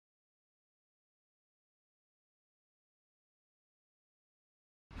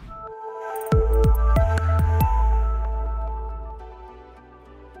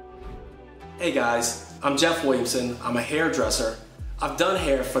Hey guys, I'm Jeff Williamson. I'm a hairdresser. I've done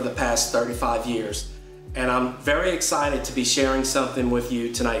hair for the past 35 years, and I'm very excited to be sharing something with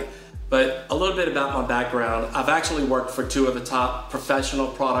you tonight. But a little bit about my background. I've actually worked for two of the top professional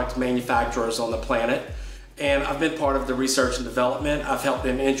product manufacturers on the planet, and I've been part of the research and development. I've helped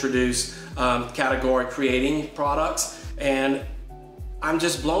them introduce category creating products, and I'm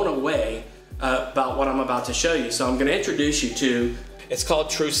just blown away about what I'm about to show you. So I'm going to introduce you to, it's called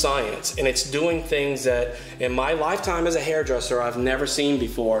True Science, and it's doing things that in my lifetime as a hairdresser I've never seen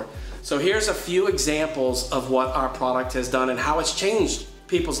before. So here's a few examples of what our product has done and how it's changed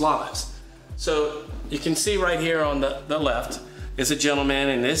people's lives. So you can see right here on the left is a gentleman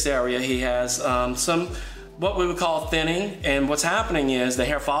in this area. He has some what we would call thinning, and what's happening is the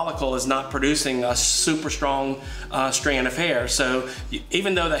hair follicle is not producing a super strong strand of hair. So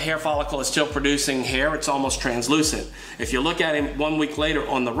even though the hair follicle is still producing hair, it's almost translucent. If you look at him 1 week later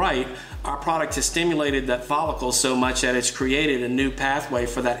on the right, our product has stimulated that follicle so much that it's created a new pathway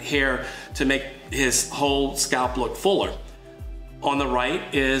for that hair to make his whole scalp look fuller. On the right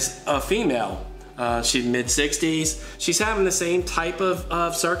is a female. She's mid-60s. She's having the same type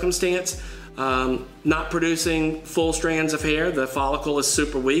of circumstance. Not producing full strands of hair. The follicle is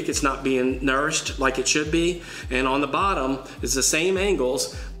super weak. It's not being nourished like it should be. And on the bottom is the same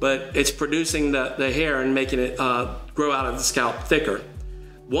angles, but it's producing the hair and making it grow out of the scalp thicker.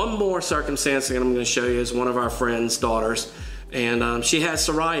 One more circumstance that I'm going to show you is one of our friend's daughters, and she has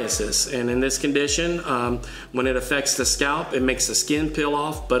psoriasis. And in this condition, when it affects the scalp, it makes the skin peel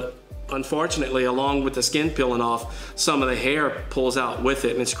off, but unfortunately, along with the skin peeling off, some of the hair pulls out with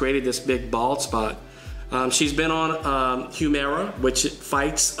it, and it's created this big bald spot. She's been on Humira, which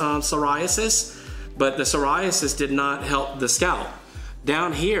fights psoriasis, but the psoriasis did not help the scalp.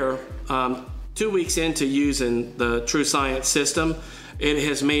 Down here, 2 weeks into using the True Science system, it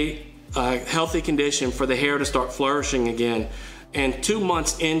has made a healthy condition for the hair to start flourishing again. And 2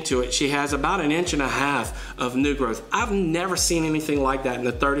 months into it, she has about 1.5 inches of new growth. I've never seen anything like that in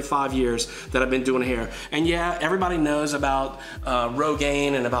the 35 years that I've been doing hair. And yeah, everybody knows about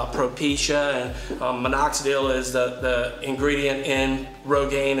Rogaine and about Propecia, and minoxidil is the ingredient in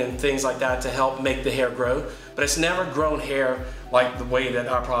Rogaine and things like that to help make the hair grow. But it's never grown hair like the way that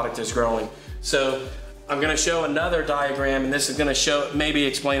our product is growing. So I'm going to show another diagram, and this is going to show, maybe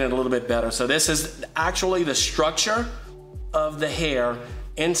explain it a little bit better. So this is actually the structure of the hair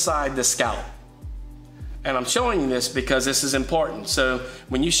inside the scalp. And I'm showing you this because this is important. So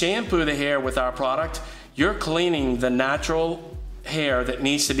when you shampoo the hair with our product, you're cleaning the natural hair that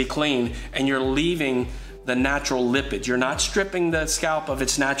needs to be cleaned, and you're leaving the natural lipids. You're not stripping the scalp of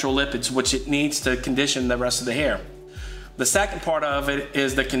its natural lipids, which it needs to condition the rest of the hair. The second part of it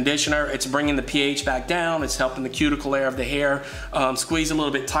is the conditioner. It's bringing the pH back down. It's helping the cuticle layer of the hair squeeze a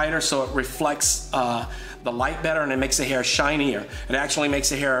little bit tighter so it reflects the light better, and it makes the hair shinier. It actually makes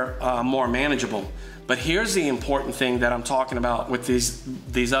the hair more manageable. But here's the important thing that I'm talking about with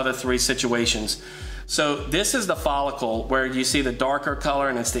these other three situations. So this is the follicle where you see the darker color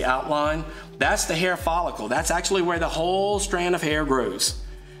and it's the outline. That's the hair follicle. That's actually where the whole strand of hair grows.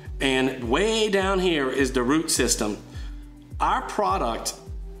 And way down here is the root system. Our product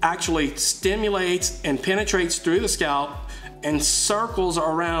actually stimulates and penetrates through the scalp and circles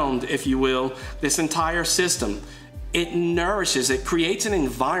around, if you will, this entire system. It nourishes, it creates an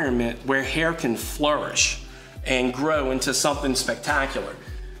environment where hair can flourish and grow into something spectacular.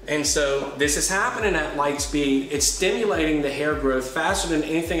 And so this is happening at light speed. It's stimulating the hair growth faster than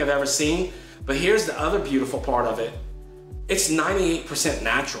anything I've ever seen. But here's the other beautiful part of it. It's 98%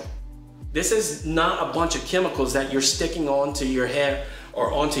 natural. This is not a bunch of chemicals that you're sticking onto your hair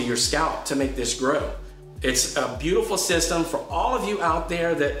or onto your scalp to make this grow. It's a beautiful system for all of you out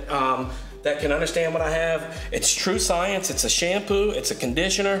there that that can understand what I have. It's True Science. It's a shampoo, it's a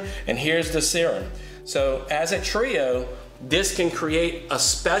conditioner, and here's the serum. So as a trio, this can create a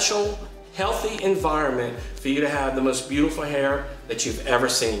special, healthy environment for you to have the most beautiful hair that you've ever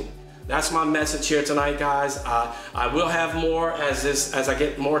seen. That's my message here tonight, guys. I will have more as I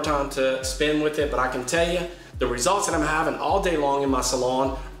get more time to spend with it, but I can tell you the results that I'm having all day long in my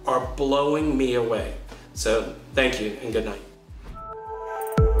salon are blowing me away. So thank you and good night.